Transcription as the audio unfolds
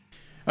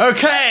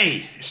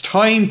Okay, it's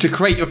time to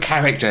create your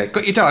character.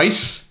 Got your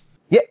dice?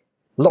 Yep,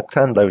 locked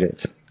and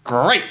loaded.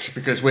 Great,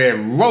 because we're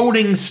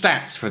rolling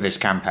stats for this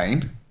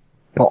campaign.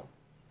 What?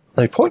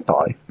 No point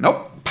buy?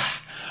 Nope.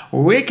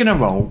 We're going to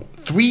roll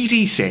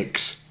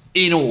 3d6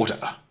 in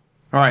order.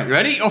 Alright,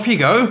 ready? Off you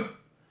go.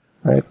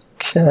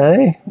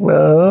 Okay,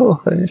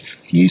 well,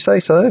 if you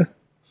say so.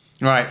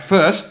 Right,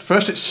 first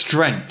it's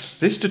strength.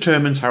 This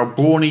determines how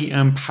brawny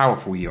and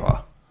powerful you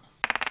are.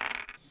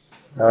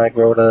 I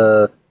rolled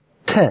a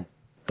 10.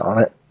 Darn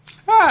it.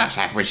 That's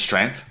average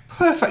strength.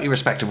 Perfectly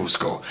respectable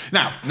score.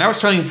 Now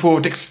it's time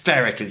for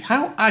dexterity.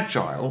 How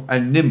agile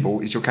and nimble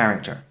is your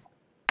character?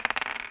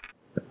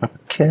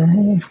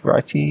 Okay,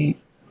 righty,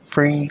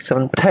 3,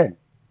 7, 10.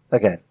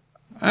 Again.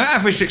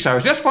 Average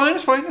dexterity. That's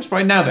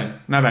fine. Now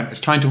then, it's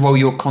time to roll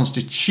your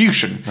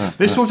constitution.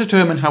 This will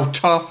determine how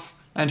tough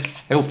and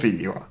healthy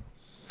you are.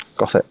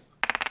 Got it.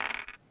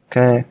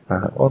 Okay,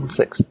 1,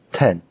 6,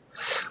 10.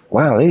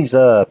 Wow, these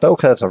bell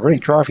curves are really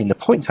driving the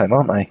point home,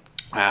 aren't they?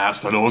 That's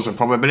the laws of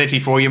probability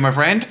for you, my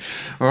friend.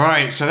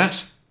 Right, so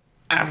that's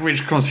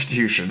average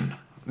constitution.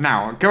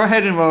 Now, go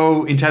ahead and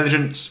roll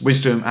intelligence,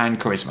 wisdom, and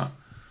charisma.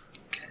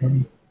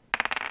 Okay.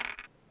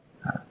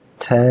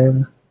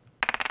 10.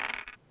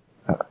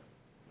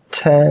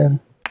 10.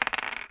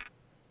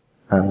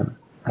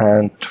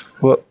 And...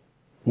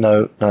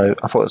 No,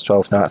 I thought it was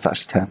 12. No, it's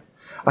actually 10.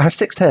 I have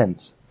 6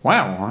 10s.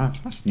 Wow,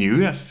 that's new.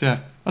 That's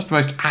the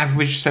most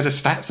average set of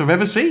stats I've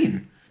ever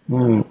seen.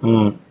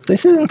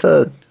 This isn't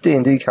a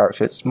D&D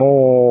character, it's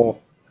more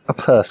a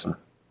person.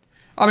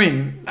 I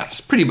mean, that's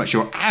pretty much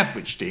your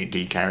average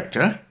D&D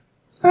character.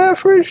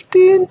 Average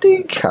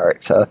D&D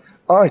character?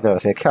 I've never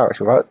seen a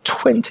character with about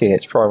 20 in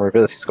its primary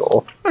ability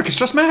score. Look, it's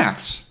just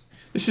maths.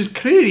 This is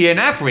clearly an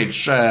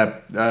average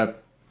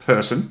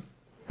person.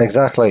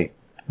 Exactly.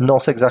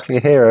 Not exactly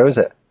a hero, is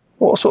it?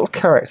 What sort of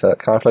character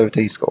can I play with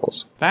these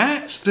scores?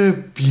 That's the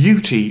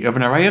beauty of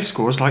an array of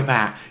scores like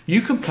that.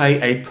 You can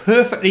play a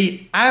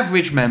perfectly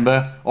average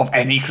member of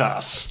any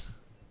class.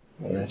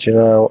 Do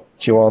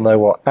you want to know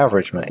what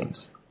average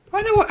means?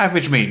 I know what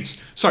average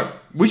means. So,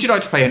 would you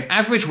like to play an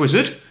average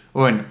wizard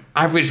or an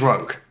average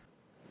rogue?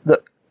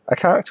 Look, a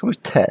character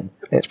with 10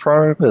 in its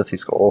primary ability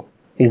score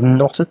is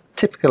not a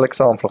typical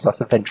example of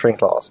that adventuring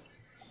class.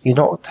 You're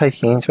not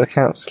taking into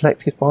account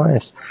selective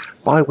bias,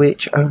 by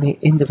which only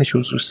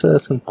individuals with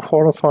certain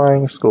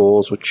qualifying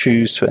scores would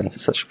choose to enter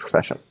such a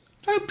profession.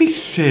 Don't be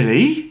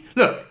silly.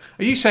 Look,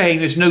 are you saying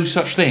there's no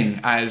such thing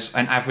as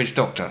an average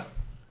doctor?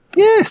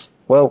 Yes.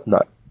 Well,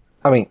 no.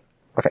 I mean,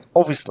 okay,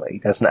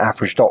 obviously there's an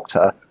average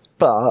doctor,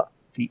 but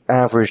the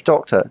average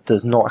doctor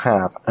does not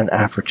have an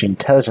average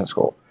intelligence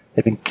score.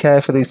 They've been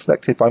carefully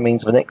selected by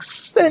means of an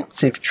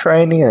extensive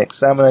training and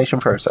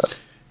examination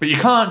process. But you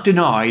can't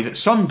deny that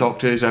some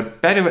doctors are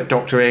better at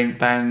doctoring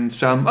than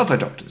some other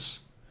doctors.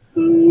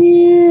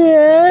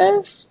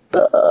 Yes,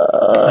 but...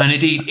 And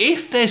indeed,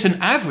 if there's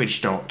an average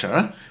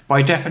doctor,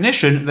 by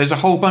definition, there's a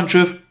whole bunch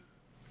of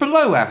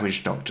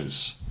below-average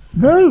doctors.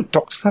 No,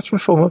 doctors have to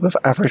perform above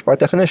average by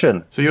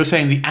definition. So you're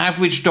saying the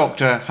average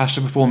doctor has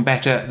to perform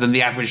better than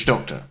the average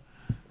doctor?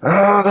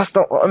 That's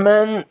not what I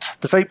meant.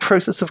 The very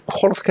process of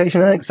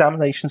qualification and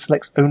examination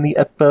selects only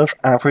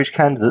above-average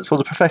candidates for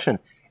the profession.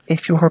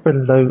 If you're a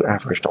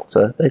below-average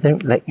doctor, they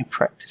don't let you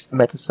practice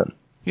medicine.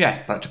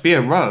 Yeah, but to be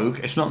a rogue,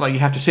 it's not like you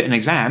have to sit an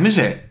exam, is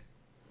it?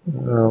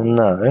 Well,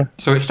 no.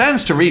 So it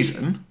stands to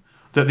reason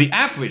that the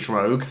average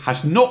rogue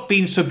has not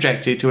been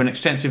subjected to an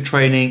extensive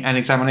training and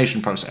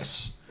examination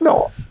process.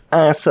 Not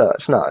as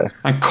such, no.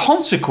 And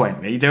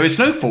consequently, there is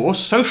no force,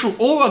 social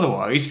or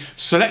otherwise,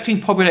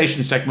 selecting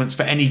population segments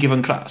for any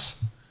given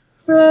class.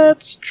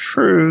 That's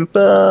true,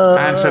 but...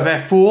 And so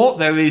therefore,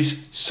 there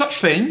is such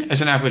thing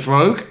as an average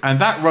rogue, and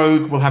that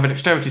rogue will have a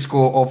dexterity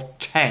score of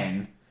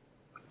 10.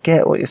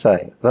 Get what you're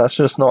saying. That's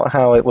just not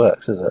how it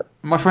works, is it?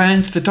 My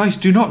friend, the dice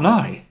do not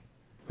lie.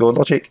 Your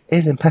logic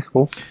is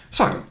impeccable.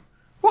 So,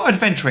 what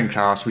adventuring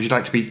class would you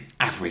like to be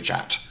average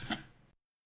at?